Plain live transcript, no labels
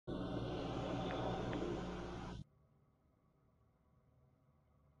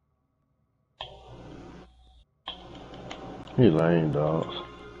He lame, dog.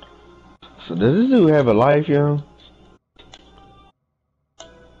 So does this dude have a life, yo?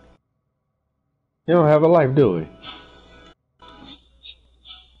 He don't have a life, do he?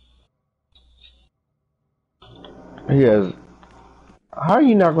 He has. How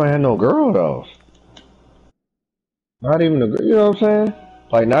you not gonna have no girl though? Not even a, you know what I'm saying?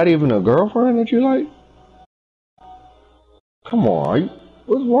 Like not even a girlfriend that you like? Come on,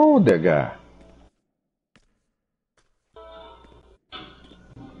 what's wrong with that guy?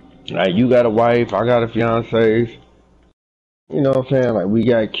 Like you got a wife, I got a fiance. You know what I'm saying? Like we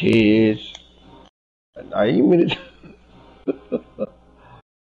got kids. Like, you mean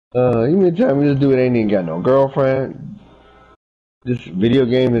you mean to tell me this dude ain't even got no girlfriend? This video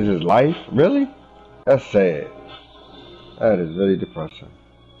game is his life? Really? That's sad. That is really depressing.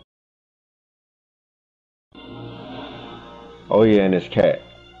 Oh yeah, and his cat.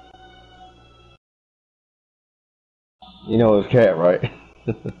 You know his cat, right?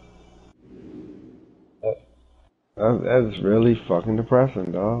 That's really fucking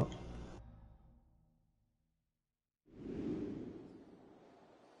depressing, dog.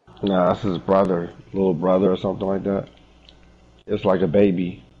 Nah, that's his brother, little brother or something like that. It's like a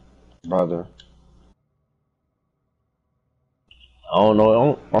baby brother. I don't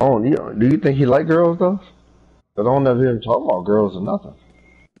know. Do you think he like girls though? Cause I don't ever hear him talk about girls or nothing.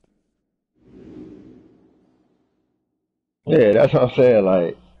 Yeah, that's what I'm saying.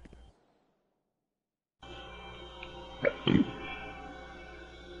 Like,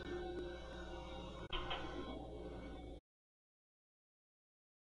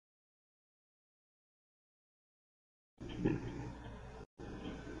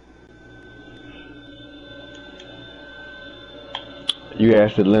 you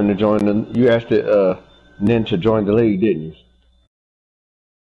asked it Lynn to join the. You asked it Nin to join the league, didn't you?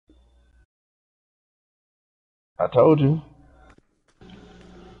 I told you.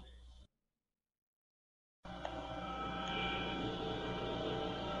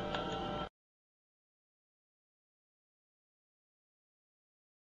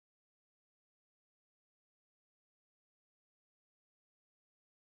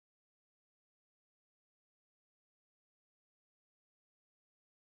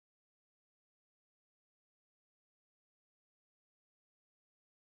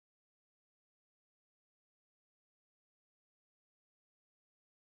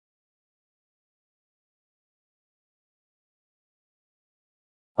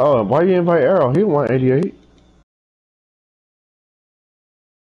 Oh, and why you invite Arrow? He won 88.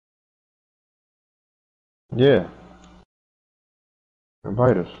 Yeah,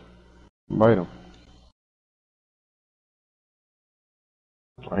 invite us. Invite him.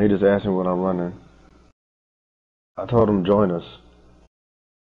 He just asked me when I'm running. I told him join us.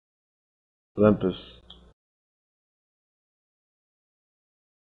 Olympus.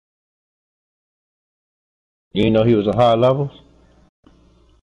 You know he was a high levels?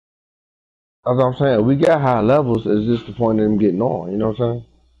 That's what I'm saying. We got high levels. It's just the point of him getting on. You know what I'm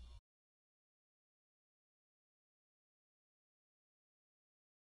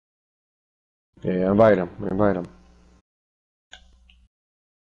saying? Yeah, invite him. Invite him.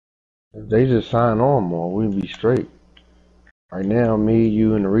 If they just sign on more, we'd be straight. Right now, me,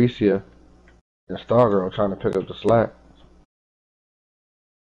 you, and Aricia and Stargirl trying to pick up the slack.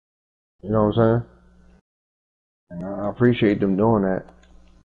 You know what I'm saying? And I appreciate them doing that.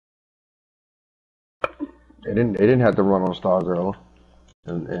 They didn't have to run on Stargirl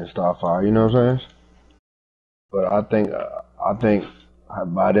and Starfire. You know what I'm saying? But I think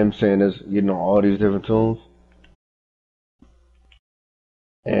by them saying this, getting on all these different tunes,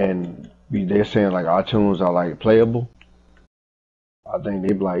 and they're saying like our tunes are like playable. I think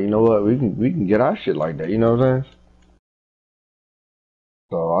they be like, you know what, we can get our shit like that. You know what I'm saying?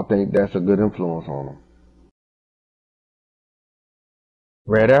 So I think that's a good influence on them.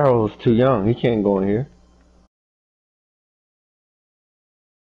 Red Arrow's too young. He can't go in here.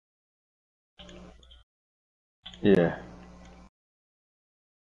 Yeah.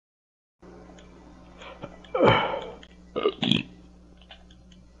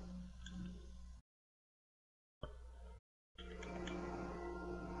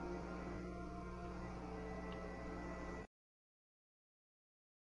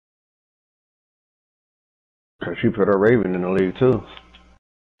 Cause she put her Raven in the league too.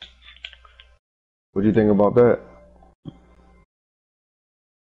 What do you think about that?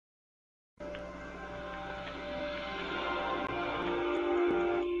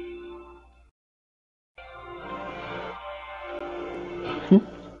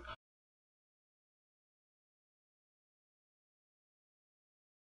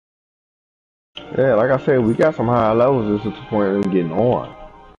 Yeah, like I said, we got some high levels. It's at the point of them getting on.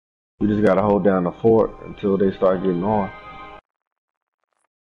 We just gotta hold down the fort until they start getting on.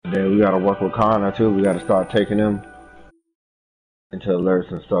 Then we gotta work with Connor too. We gotta start taking them into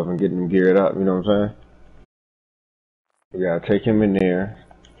alerts and stuff and getting them geared up. You know what I'm saying? We gotta take him in there.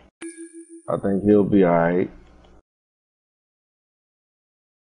 I think he'll be alright.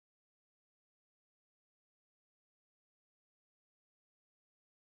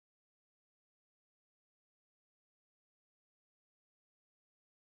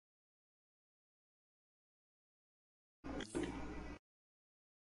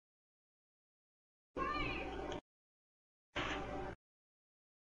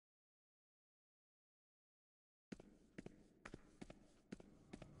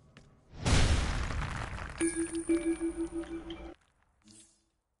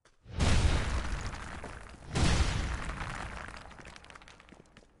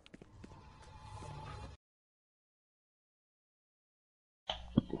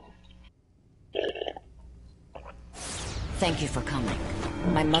 Thank you for coming.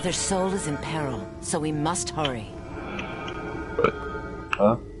 My mother's soul is in peril, so we must hurry.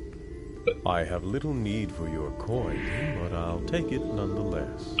 Huh? I have little need for your coin, but I'll take it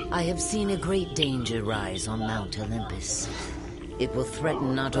nonetheless. I have seen a great danger rise on Mount Olympus. It will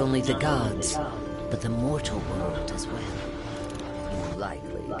threaten not only the gods, but the mortal world as well. You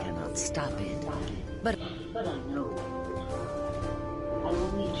likely cannot stop it, but I know. I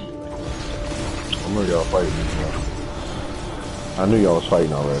will need you. I knew y'all fighting. I knew y'all was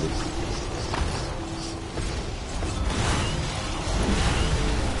fighting already.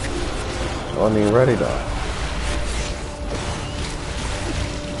 I wasn't even ready though.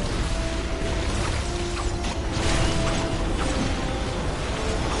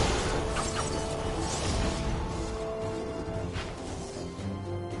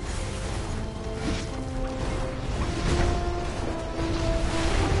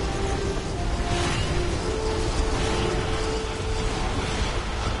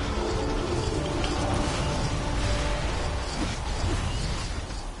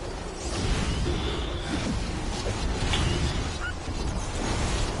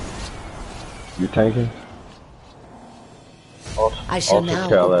 You tanking? I shall now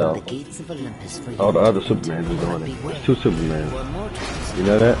open the gates of Olympus for you. All the other Supermans are doing it. There's two Supermans. You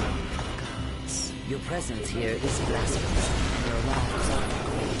know that? Your presence here is blasphemous. Your lives are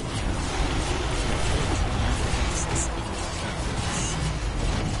great.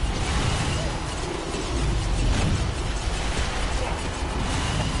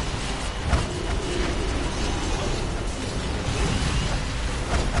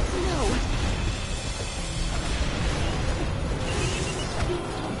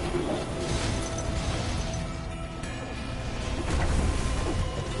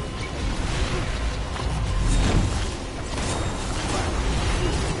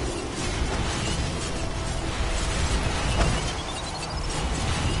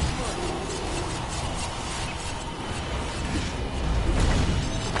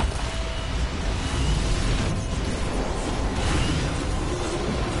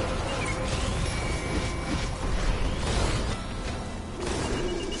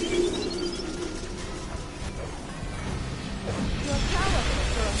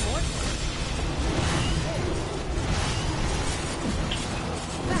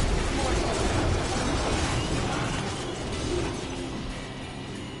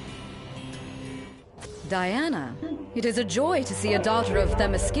 Diana, it is a joy to see a daughter of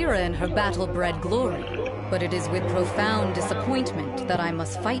Themyscira in her battle-bred glory. But it is with profound disappointment that I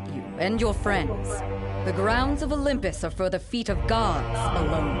must fight you and your friends. The grounds of Olympus are for the feet of gods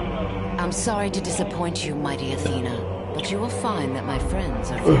alone. I'm sorry to disappoint you, mighty Athena, but you will find that my friends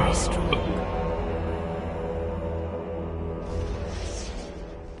are very strong.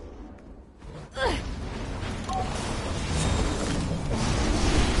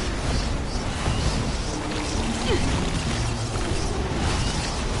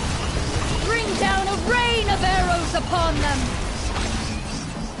 Upon them!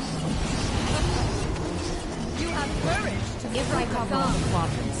 You have courage to if I cover all the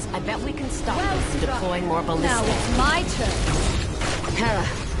quadrants, I bet we can stop them from deploying more ballistic. Now it's my turn. Hera,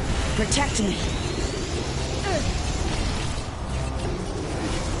 protect me.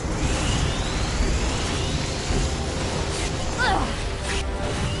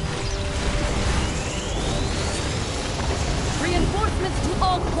 Reinforcements to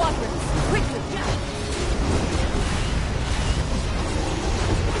all quadrants, quickly!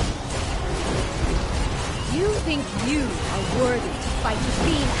 You think you are worthy to fight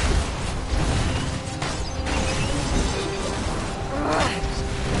Athena?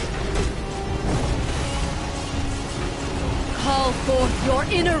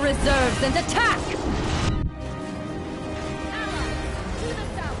 inner reserves and attack!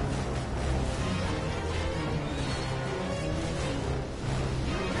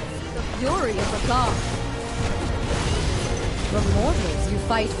 The fury of the gods. For mortals, you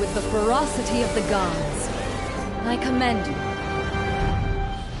fight with the ferocity of the gods. I commend you.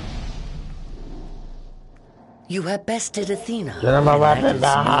 You have bested Athena. Get him a and weapon that is no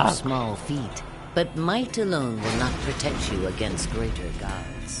back. small feat. But might alone will not protect you against greater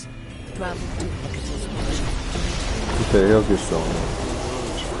gods. Travel to Hecate's workshop. He said he'll get some. And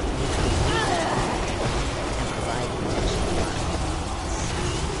provide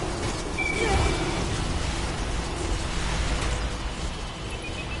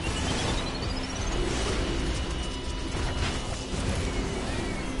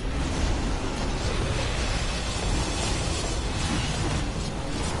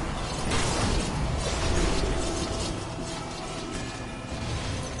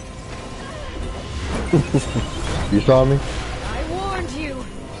You saw me? I warned you!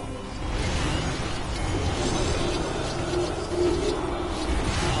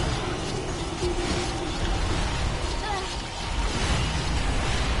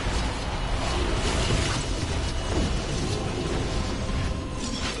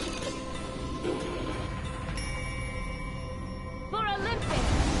 For Olympus!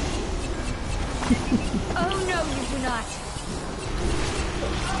 Oh no, you do not!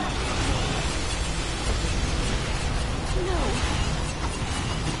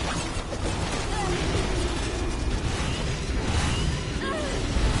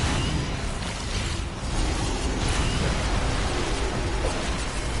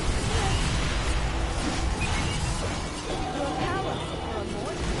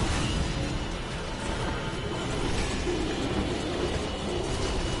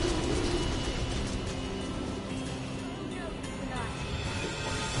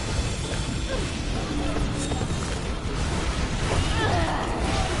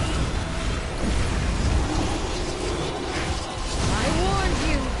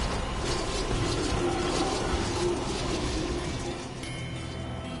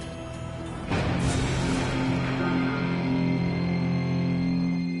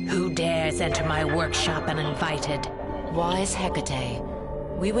 Enter my workshop uninvited. Wise Hecate,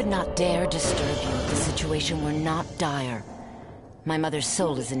 we would not dare disturb you if the situation were not dire. My mother's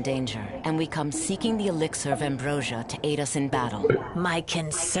soul is in danger, and we come seeking the elixir of ambrosia to aid us in battle. My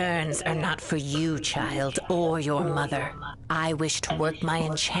concerns are not for you, child, or your mother. I wish to work my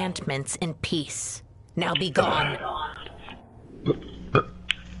enchantments in peace. Now be gone.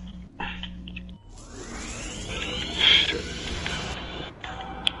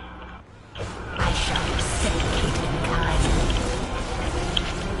 I shall reciprocate in kind.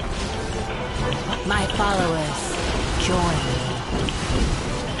 My followers, join me.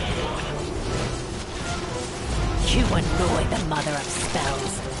 You annoy the mother of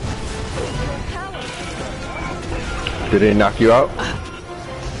spells. Did they knock you out?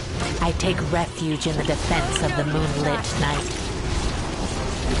 I take refuge in the defense of the moonlit night.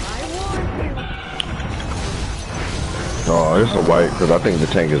 Oh, it's a white, because I think the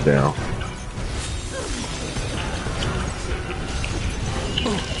tank is down.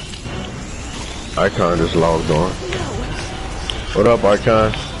 Icon just logged on. What up,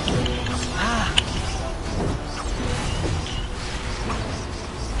 Icon?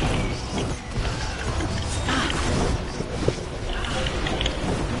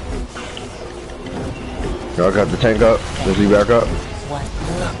 Y'all got the tank up? Is he back up? What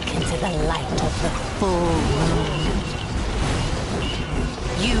look into the light of the full moon.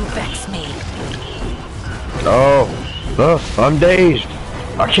 You vex me. Oh, I'm dazed.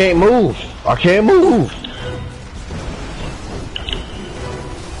 I can't move. I can't move.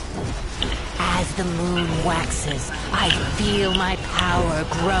 As the moon waxes, I feel my power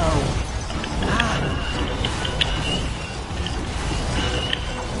grow.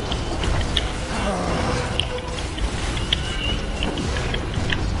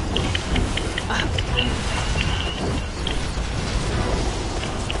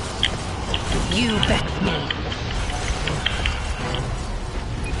 You vex me.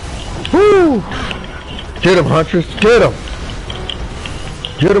 Woo! Get him, Huntress. Get him.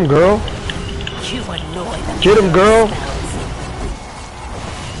 Get him, girl. You annoy the Get him, girl.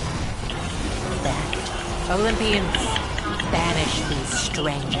 That Olympians, banish these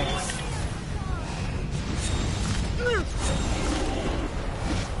strangers.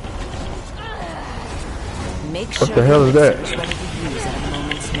 Make sure What the hell is that? the elixir is ready to use at a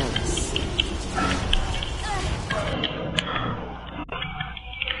moment's notice.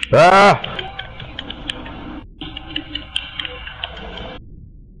 Ah!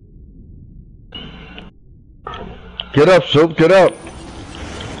 Get up, Soap, get up.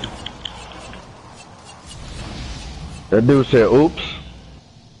 That dude said oops.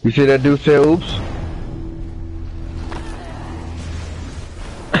 You see that dude said oops?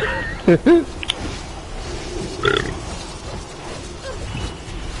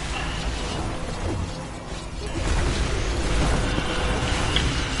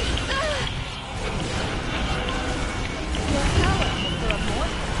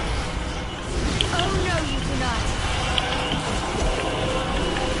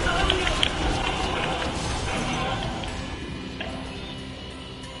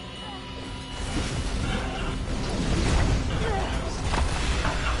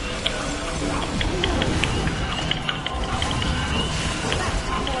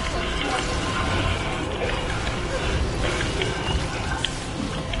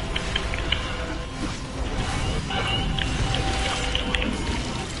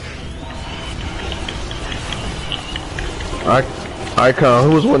 Icon,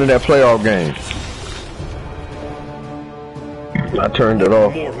 who was winning that playoff game? I turned it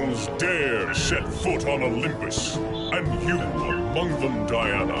off. Mortals dare set foot on Olympus, and you among them,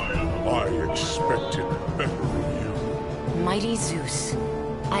 Diana. I expected better of you. Mighty Zeus,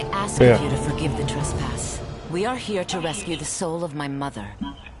 I ask of you to forgive the trespass. We are here to rescue the soul of my mother.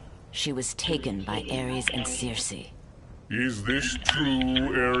 She was taken by Ares and Circe. Is this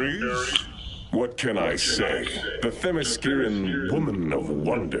true, Ares? What can I say? The Themysciran woman of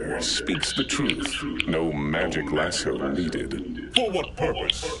wonder speaks the truth. No magic lasso needed. For what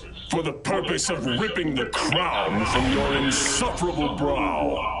purpose? For the purpose of ripping the crown from your insufferable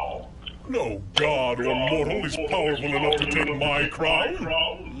brow. No god or mortal is powerful enough to take my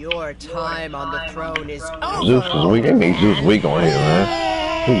crown. Your time on the throne is over. Zeus is weak. They made Zeus weak on here, man.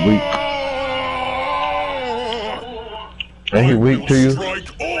 He's weak. Ain't he weak to you? Strike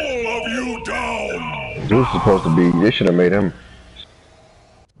all of you down. Zeus is supposed to be. They should have made him.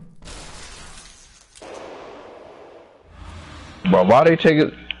 But why they take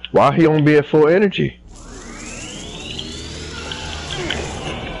it? Why he don't be at full energy?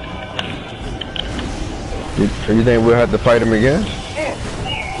 You think we'll have to fight him again?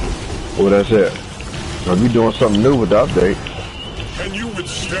 Well, that's it. Now, we doing something new with the update. Can you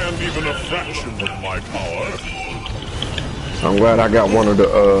withstand even a fraction of my power? I'm glad I got one of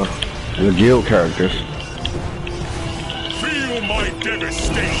the guild characters. Feel my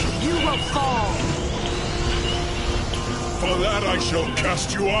devastation. You will fall. For that I shall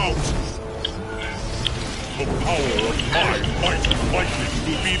cast you out. The power of my mighty lightning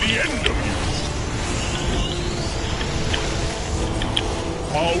will be the end of you.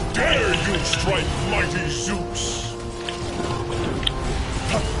 How dare you strike mighty Zeus?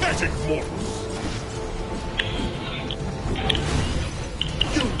 Pathetic mortals!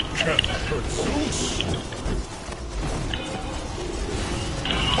 You can't hurt Zeus!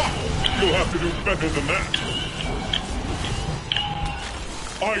 Ha! You'll have to do better than that.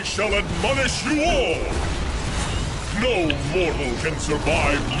 I shall admonish you all! No mortal can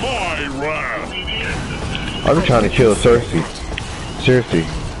survive my wrath! I'm trying to kill Circe. Seriously.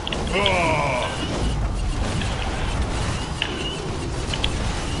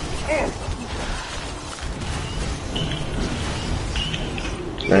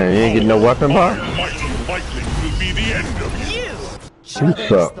 Man, you ain't getting no weapon bar? Mighty lightning will be the end of you.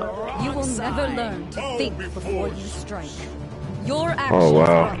 What's up? You will never learn to think before you strike. Your actions Oh wow.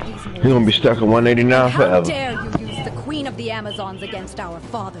 are these He's gonna be stuck at 189 How forever. dare you use the Queen of the Amazons against our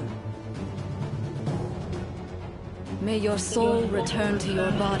father? May your soul return to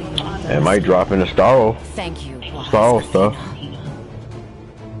your body. It might drop in the Starro. Thank you, wise Starro stuff.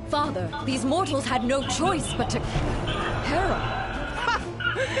 Father, these mortals had no choice but to... Hera.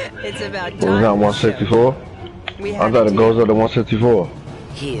 It's about What was that, 164? We I thought it goes up to 164.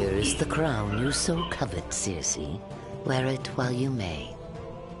 Here is the crown you so covet, Circe. Wear it while you may.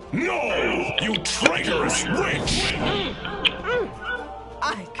 No! You traitorous witch!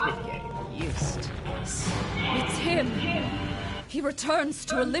 I could get used to this. It's him. He returns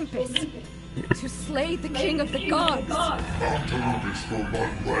to Olympus to slay the king of the gods. Mount Olympus will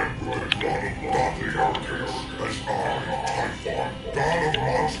run red with the blood of godly archers, as I, Typhon, god of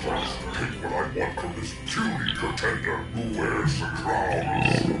monsters, take what I want from this puny pretender who wears the crown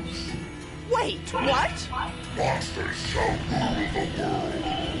of Zeus. Wait, what? Monsters shall rule the world.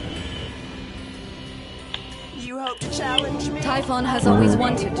 You hope to challenge me? Typhon has always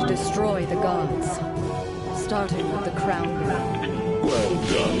wanted to destroy the gods, starting with the crown round. Well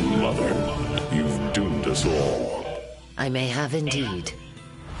done, Mother. You've doomed us all. I may have indeed,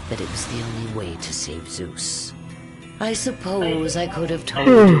 but it was the only way to save Zeus. I suppose I could have told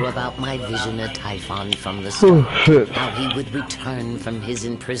you about my vision of Typhon from the start. How he would return from his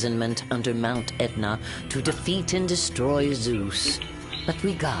imprisonment under Mount Etna to defeat and destroy Zeus. But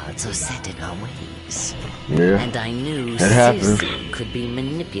we gods are set in our ways. Yeah. And I knew happens. Circe could be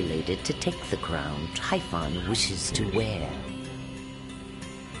manipulated to take the crown Typhon wishes to wear.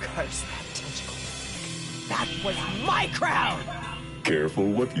 Curse that tentacle. That was my crown! Careful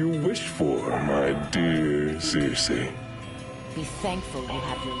what you wish for, my dear Circe. Be thankful you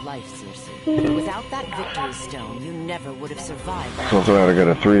have your life, Circe. Without that victory stone, you never would have survived. So glad I got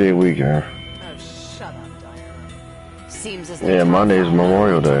a 3-day weekend. Oh, shut up, Diana. Seems as though Yeah, Monday's Typhon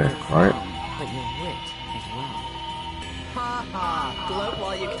Memorial Day, took the right? crown, but your wit is wrong. Ha ha! Gloat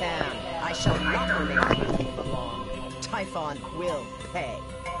while you can. I shall not remain with you for long. Typhon will pay.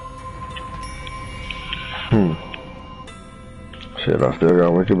 Shit, I still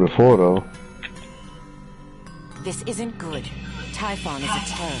got wicked before though. This isn't good. Typhon is a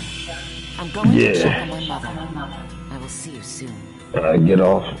terror. I'm going to check on my mother. I will see you soon. I get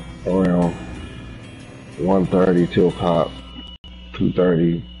off around 1:30 till pop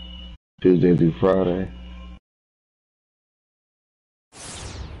 2:30 Tuesday through Friday.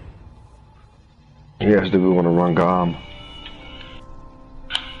 Yes, do we want to run GOM?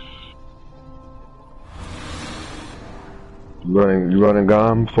 You running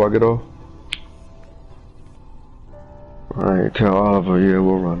GOM before I get off? Alright, tell Oliver, yeah,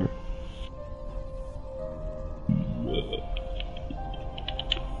 we'll run it.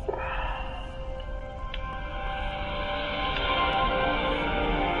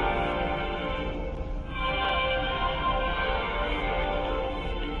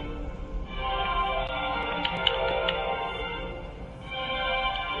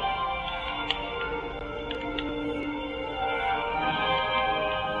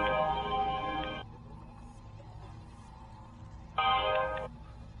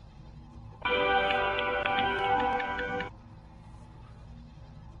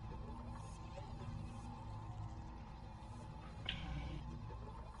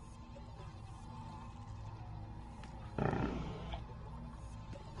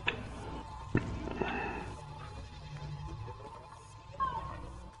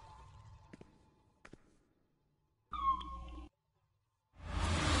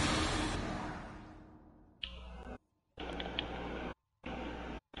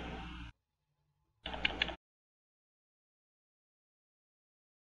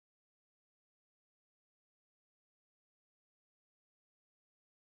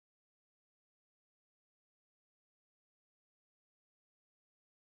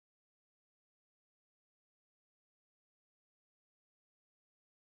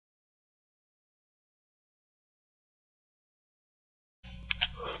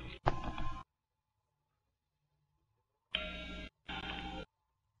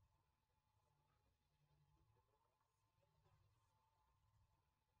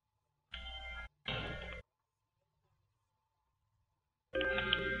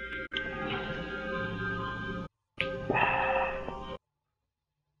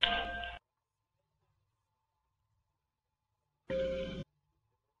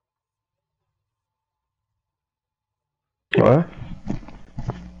 What?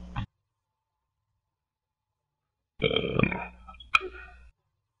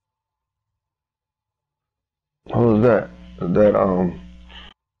 What was that?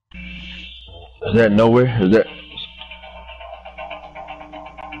 Is that nowhere? Is that?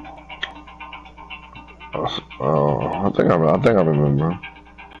 Oh, I think I remember.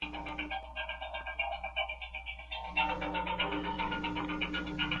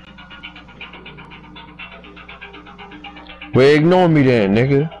 Well, ignore me then,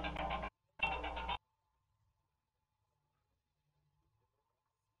 nigga.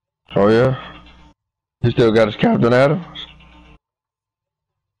 Oh yeah? He still got his Captain Adams?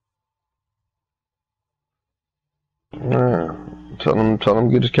 Yeah. Tell him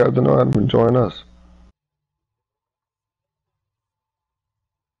get his Captain Adams and join us.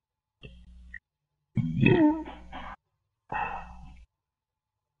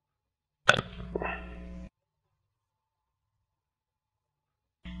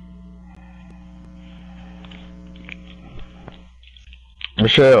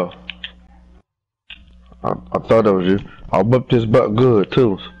 Michelle, I thought that was you. I'll whip this butt good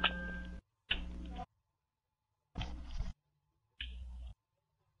too.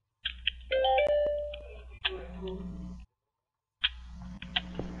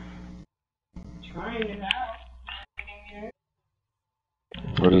 Trying it out.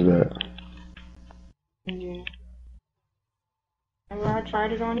 What is that? Yeah. Remember I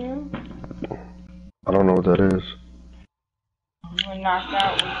tried it on you? I don't know what that is. were knocked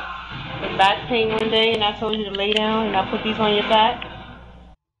out with back pain one day, and I told you to lay down, and I put these on your back.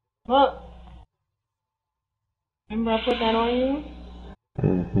 Look. Remember I put that on you?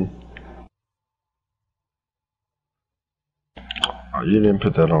 Mm-hmm. Oh, you didn't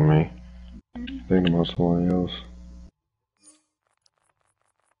put that on me. Thinking about somebody else.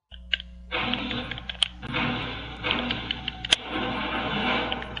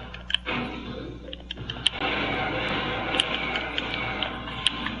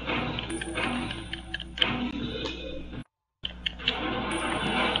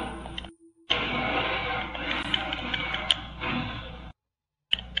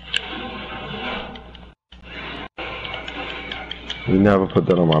 You never put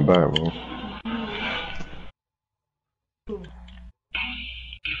that on my back, bro.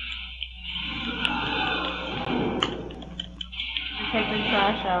 Take the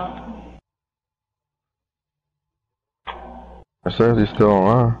trash out. It says he's still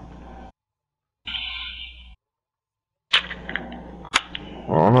online. I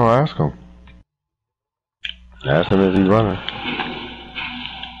don't know, ask him. Ask him, is he running?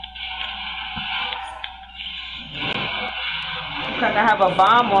 Looks like I have a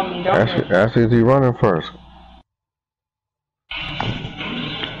bomb on me, don't it? Ask is he running first.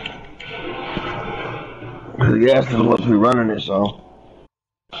 He asked us once we running it, so.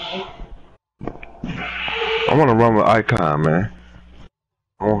 I want to run with Icon, man.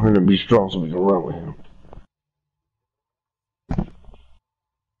 I want him to be strong so we can run with him.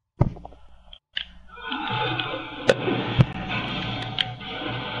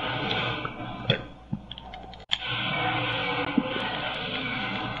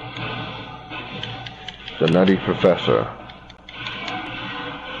 The Nutty Professor.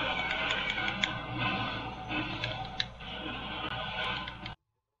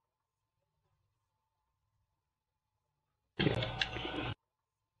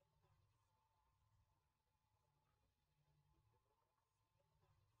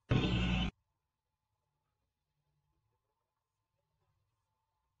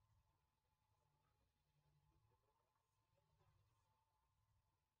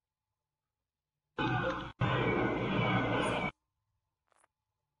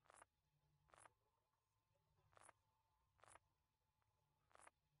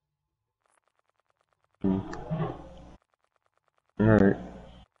 Alright.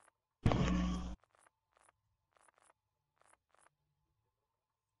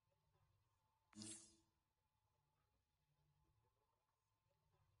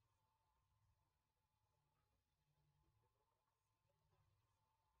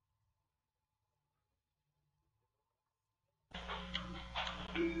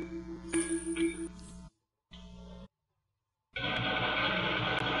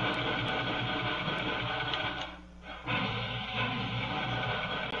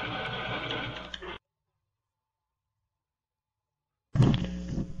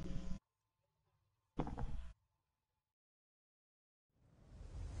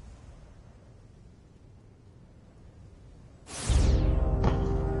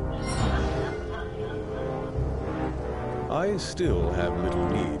 I still have little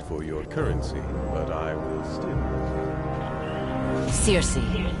need for your currency, but I will still... Circe,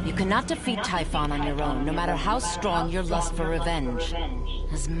 you cannot defeat Typhon on your own, no matter how strong your lust for revenge.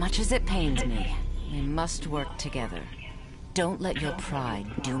 As much as it pains me, we must work together. Don't let your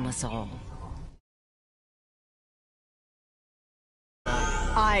pride doom us all.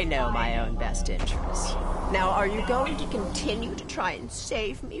 I know my own best interests. Now, are you going to continue to try and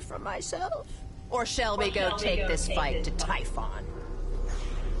save me from myself? Or shall we go take this fight to Typhon?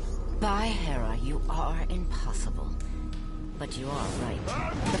 By Hera, you are impossible. But you are right.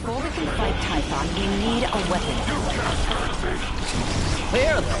 Before we can fight Typhon, we need a weapon.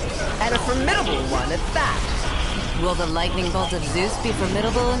 Clearly. And a formidable one at that. Will the lightning bolt of Zeus be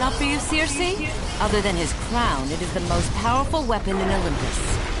formidable enough for you, Circe? Other than his crown, it is the most powerful weapon in Olympus.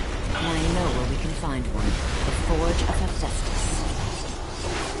 And I know where we can find one. The Forge of Hephaestus.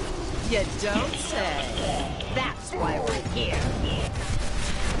 You don't say. That's why we're here.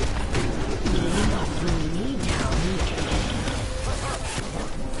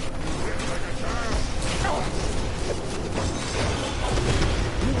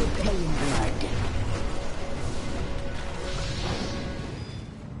 You will pay in blood.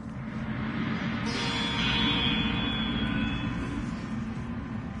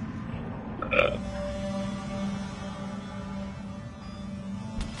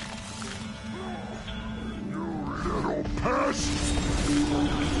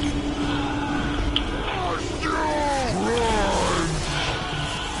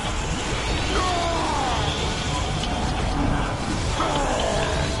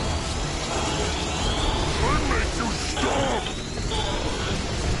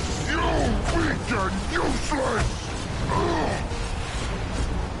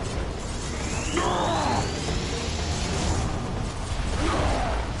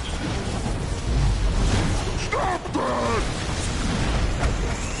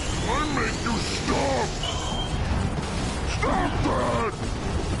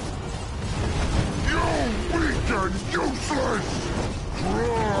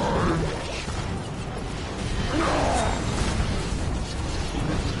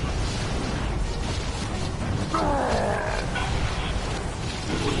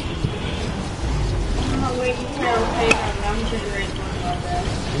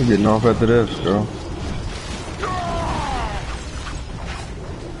 I'm getting off after this, girl.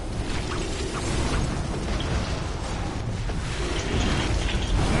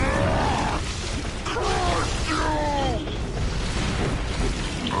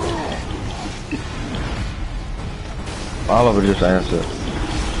 Oliver just answered.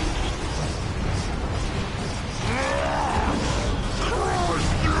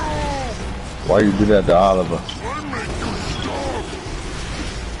 Why you do that to Oliver?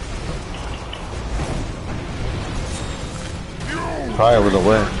 Probably was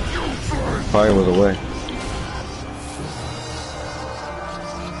away. Probably was away.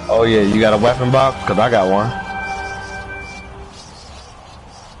 Oh yeah, you got a weapon box? Cause I got one.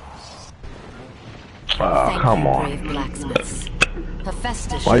 Oh, come on.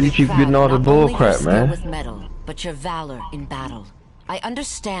 Why do you keep getting all the bull crap, man? With metal, but your valor in battle. I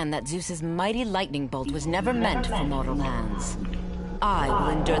understand that Zeus's mighty lightning bolt was never meant for mortal hands. I will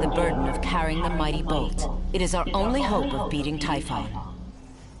endure the burden of carrying the mighty bolt. It is our only hope of beating Typhon.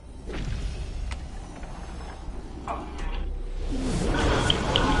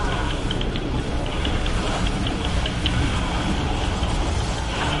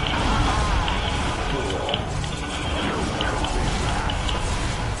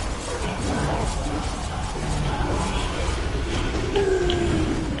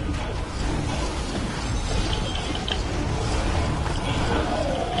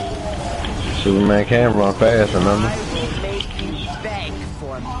 Superman can run fast, remember? I will make you beg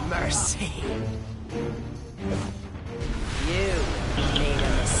for mercy. You made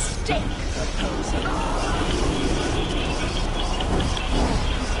a mistake proposing.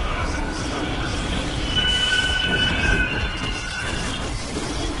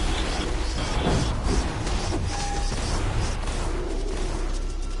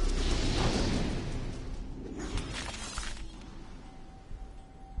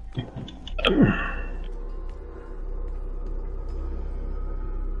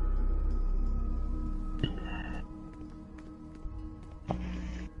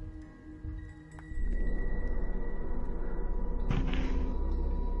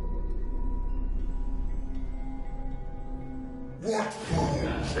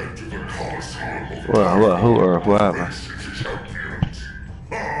 What happened?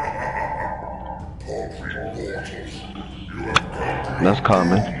 That's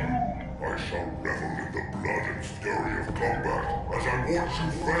common. I shall revel in the blood and fury of combat as I watch you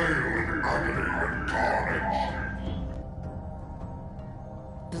fail in agony and carnage.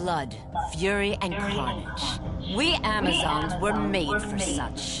 Blood, fury, and carnage. We Amazons were made for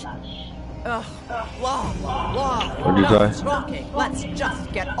such. Ugh, long. What'd you say? Talking. Let's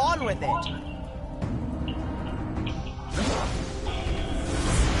just get on with it.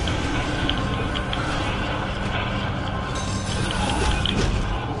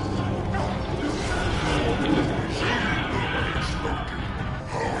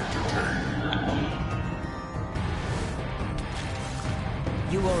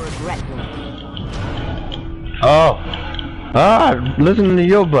 You will regret Oh, listening to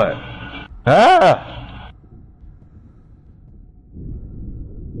your butt.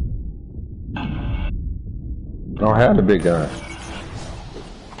 Don't have the big gun.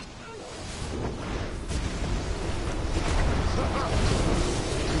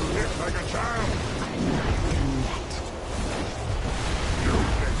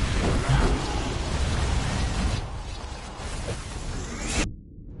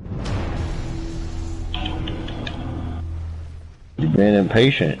 You're being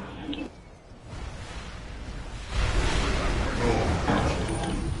impatient.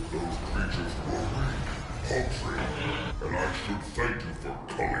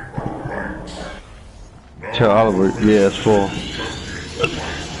 Tell Oliver, yeah, it's full.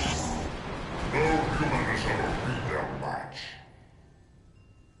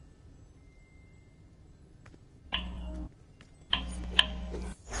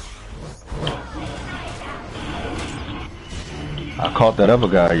 I caught that other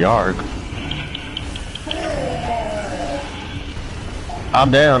guy, Yarg. I'm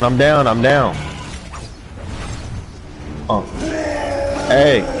down.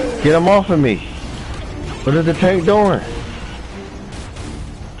 Hey, get him off of me. What is the tank doing?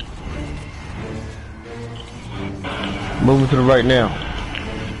 Moving to the right now.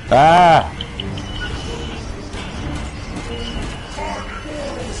 Ah!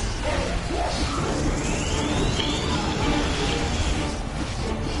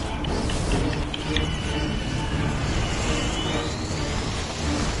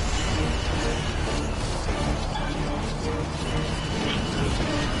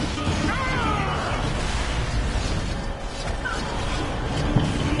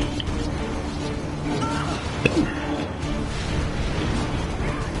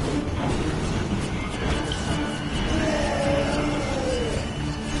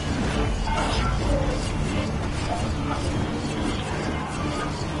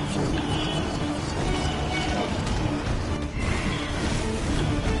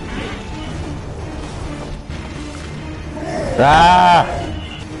 Ah!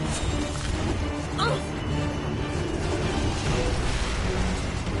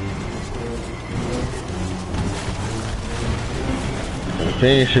 The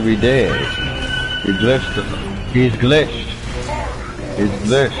thing should be dead. He glitched. He's glitched. He's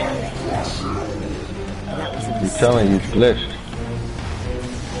glitched. He's telling you he's glitched.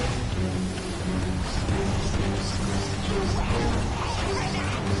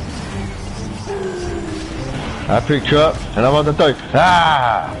 I picked you up, and I'm on the third.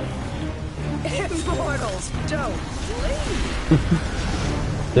 Ah! Immortals, don't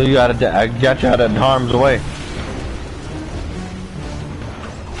leave. So you gotta, I got you out of harm's way.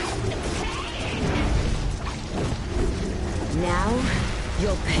 Now,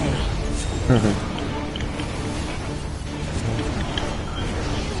 you'll pay.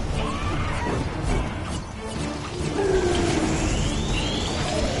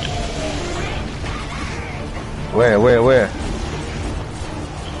 Where?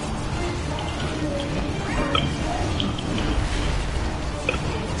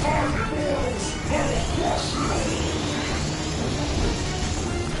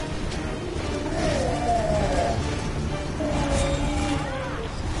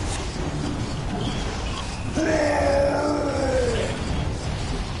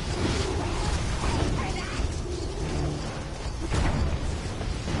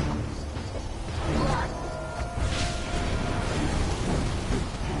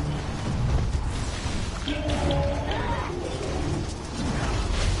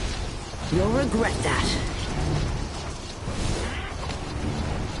 You'll regret that.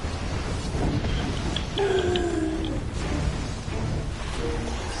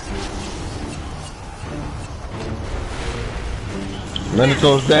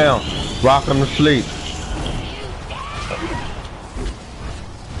 Minotaur's down. Rock him to sleep.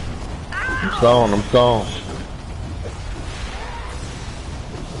 I'm stoned.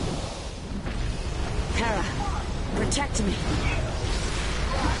 Para, protect me.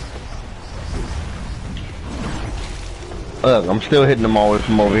 Look, I'm still hitting them all the way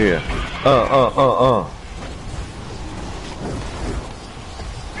from over here.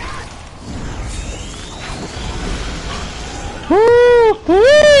 Woo!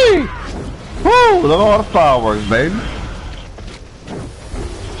 Woo! Woo! Look at all the fireworks, baby.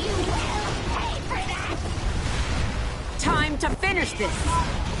 Time to finish this.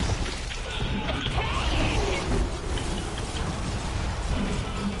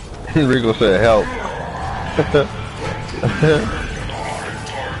 Rico said help.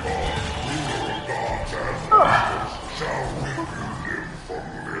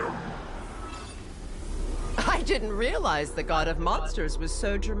 I didn't realize the god of monsters was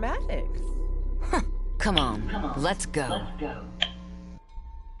so dramatic. Come on, let's go.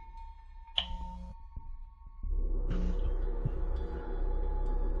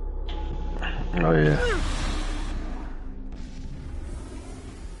 Oh yeah.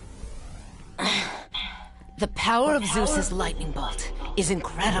 The power of Zeus's lightning bolt is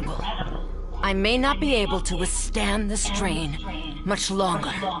incredible. I may not be able to withstand the strain much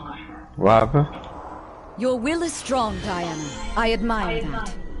longer. What happened? Your will is strong, Diana. I admire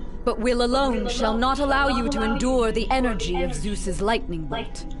that. But will alone shall not allow you to endure the energy of Zeus's lightning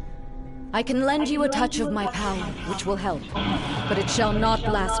bolt. I can lend you a touch of my power, which will help, but it shall not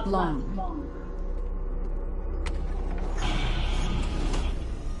last long.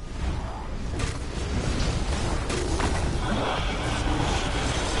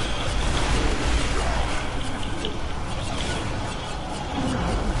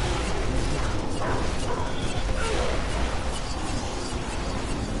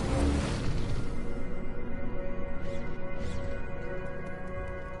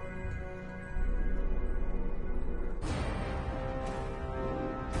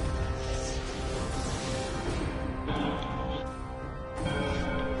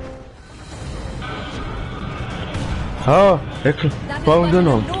 Oh, it's closing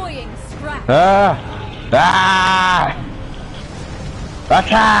on. Ah! Ah!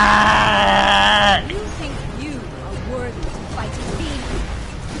 Attack! You think you are worthy to fight me?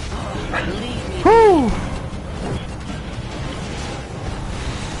 Woo!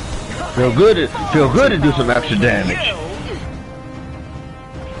 Feel good to do some extra damage.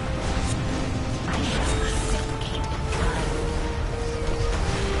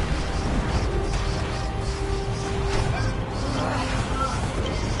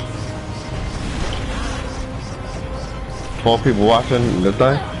 Four people watching the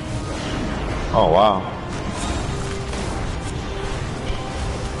thing? Oh wow.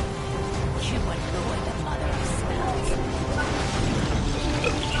 You annoy the mother of spells.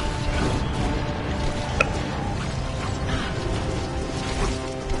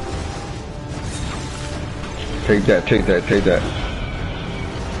 Take that, take that, take that.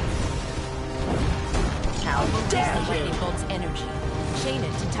 How dare the lightning bolt's energy. Chain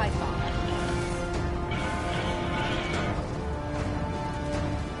it to Typhon.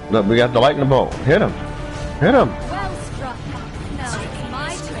 Look, we got the lightning bolt. Hit him. Hit him. Well struck. Now it's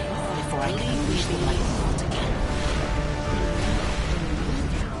my turn. Before I can unleash the lightning bolt again.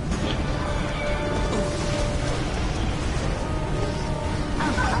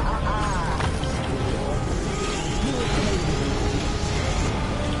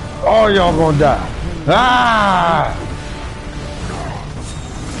 Oh, y'all gonna die. Ah!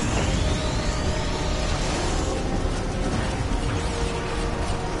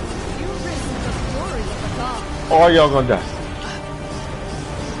 You risk the glory of the gods. Oh, y'all gonna die.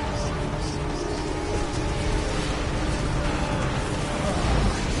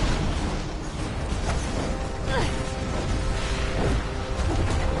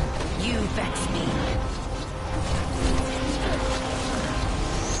 You vex me.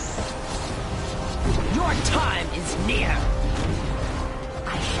 Your time is near.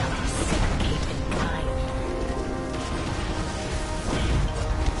 I shall reciprocate in kind.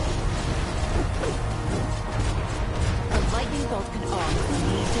 The lightning bolt can arm from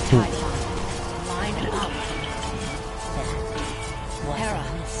me to Typhon. Line up. Hera,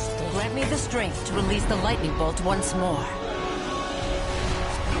 grant me the strength to release the lightning bolt once more.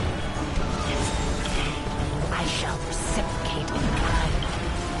 I shall reciprocate in kind.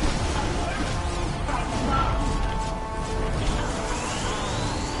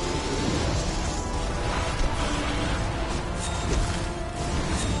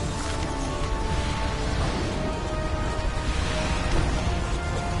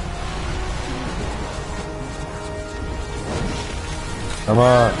 Come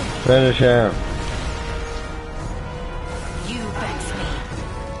on, finish him. You vex me.